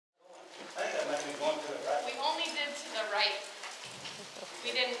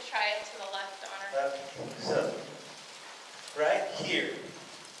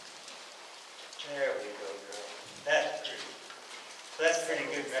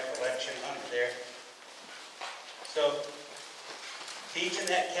recollection under there. So, teaching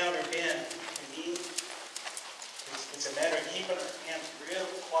that counter bend, to me, it's a matter of keeping our hands real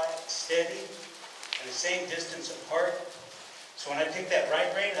quiet, steady, and the same distance apart. So when I pick that right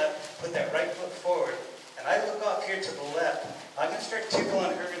rein up, put that right foot forward, and I look off here to the left, I'm going to start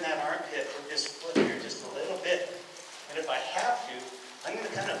tickling her in that armpit with this foot here just a little bit. And if I have to, I'm going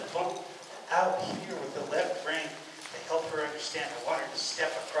to kind of bump out here with the left rein to help her understand. I want her to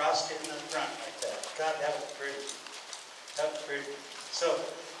step across in the front like that. God, that was pretty. That was pretty. So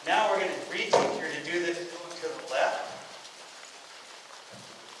now we're going to reteach her to do this going to the left.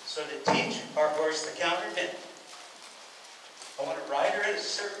 So to teach our horse the counter bend, I want to ride her in a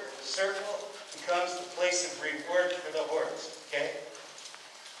circle. The circle becomes the place of reward for the horse. Okay?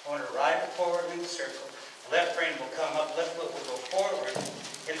 I want to ride her forward in the circle. Left rein will come up, left foot will go forward.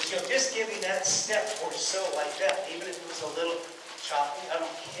 And she'll just give me that step or so like that. Even if it was a little choppy, I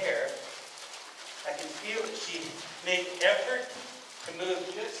don't care. I can feel that she made effort to move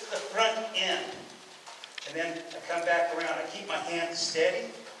just to the front end. And then I come back around. I keep my hands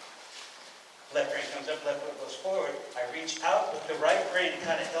steady. Left rein comes up, left foot goes forward. I reach out with the right rein to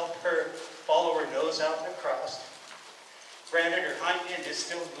kind of help her follow her nose out and across. Granted, her hind end is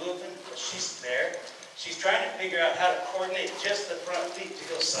still moving, but she's there. She's trying to figure out how to coordinate just the front feet to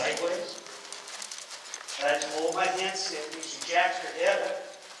go sideways. And I just hold my hands steady. She jacks her head up.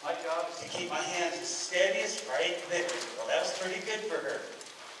 My job is to keep my hands as steady as right there. Well, that was pretty good for her.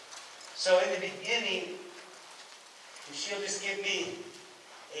 So in the beginning, she'll just give me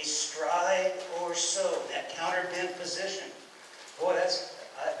a stride or so in that counter bend position. Boy,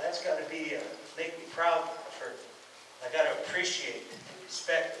 that's got to be make me proud of her. I got to appreciate and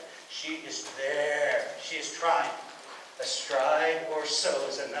respect her. She is there. She is trying. A stride or so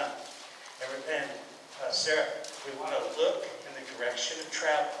is enough. And Sarah, we want to look in the direction of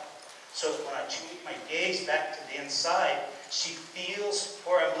travel, so that when I change my gaze back to the inside, she feels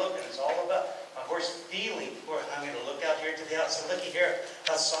where I'm looking. It's all about my horse feeling where I'm going to look out here to the outside. Looky here,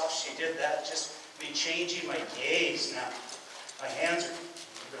 how soft she did that. Just me changing my gaze now. My hands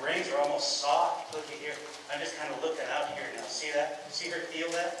are, the reins are almost soft. Looky here. I'm just kind of looking out here now. See that? See her feel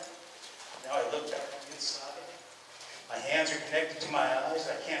that? Now I look back inside. My hands are connected to my eyes.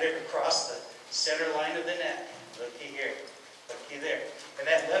 I can't ever cross the center line of the neck. Looky here. Looky there. And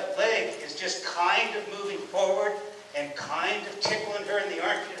that left leg is just kind of moving forward and kind of tickling her in the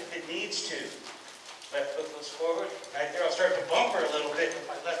armpit if it needs to. Left foot goes forward. Right there, I'll start to bump her a little bit with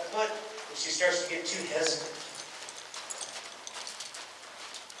my left foot if she starts to get too hesitant.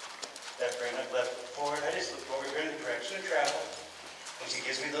 Left rein up, left foot forward. I just look over here in the direction of travel. When she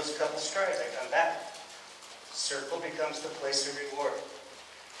gives me those couple strides, I come back. Circle becomes the place of reward.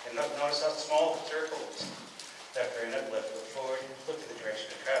 And notice how small the circle is. Left rein up, left foot forward. Look in the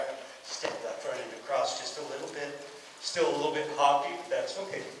direction of travel. Step left front and across just a little bit. Still a little bit hoppy, but that's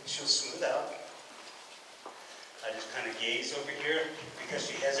okay. She'll smooth out. I just kind of gaze over here because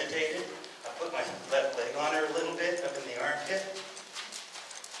she hesitated. I put my left leg on her a little bit up in the armpit.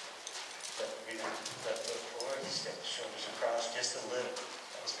 Left foot forward, step the shoulders across just a little.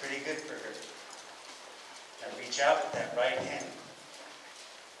 That was pretty good for her. Now reach out with that right hand.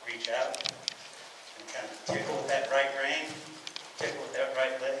 Reach out and kind of tickle with that right rein. Tickle with that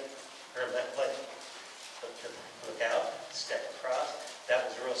right leg, or left leg. Look out, step across. That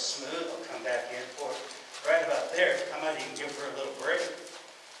was real smooth. I'll come back in for it. Right about there, I might even give her a little break.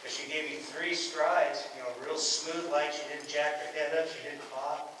 Because she gave me 3 strides, real smooth like. She didn't jack her head up, she didn't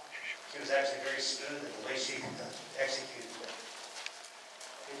pop. She was actually very smooth in the way she executed that.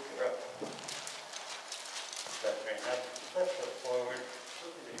 Pick her up. Left rein up, left foot forward.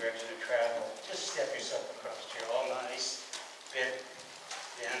 Look in the direction of travel. Just step yourself across here. All nice. Bend,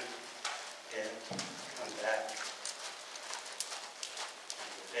 bend, bend. Come back.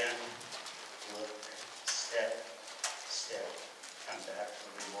 Bend, look, step, step. Come back for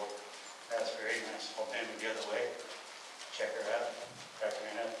the reward. That's very nice. I'll bend the other way. Check her out. Back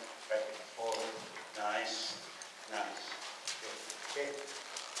her up. Back it forward. Nice. Nice. Good. Okay.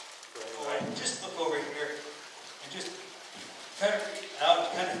 Good. Just look over here and just kind of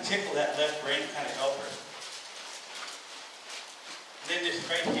out, kind of tickle that left rein, kind of help her. And then just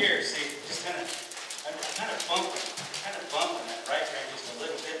right here, see, just kind of, I'm kind of bumping that right rein just a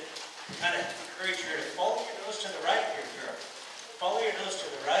little bit. Kind of encourage her to follow your nose to the right here, girl. Follow your nose to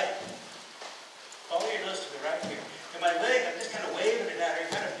the right. Follow your nose to the right here. And my leg, I'm just kind of waving it at her,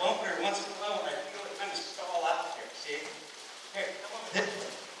 kind of bumping her once in a while when I feel it kind of stall out here, see? Here, come over this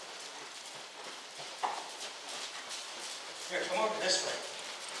way. Here, come over this way.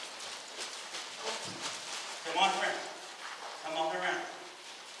 Come on around. Come on around.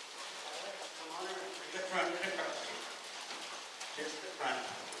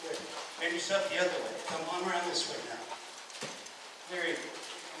 yourself the other way. Come on around this way now. There you go.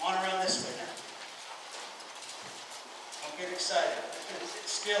 Come on around this way now. Don't get excited. Sit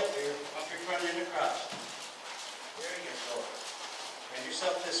still here. Up your front end across. There you go. Bend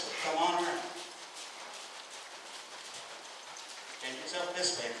yourself this way. Come on around. Bend yourself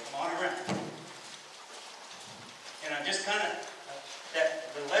this way. Come on around. And I'm just kind of,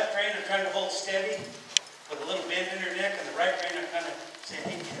 the left rein I'm trying to hold steady with a little bend in her neck, and the right rein I'm kind of saying,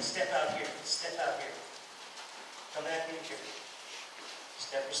 hey, step out here. Step out here. Come back in here.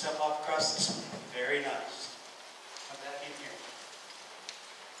 Step yourself off across this way. Very nice. Come back in here.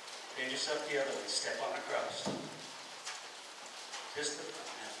 Bend yourself the other way. Step on across. Just the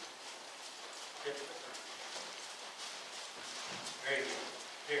front now. Just the front. Very good.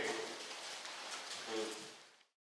 Very good. Good.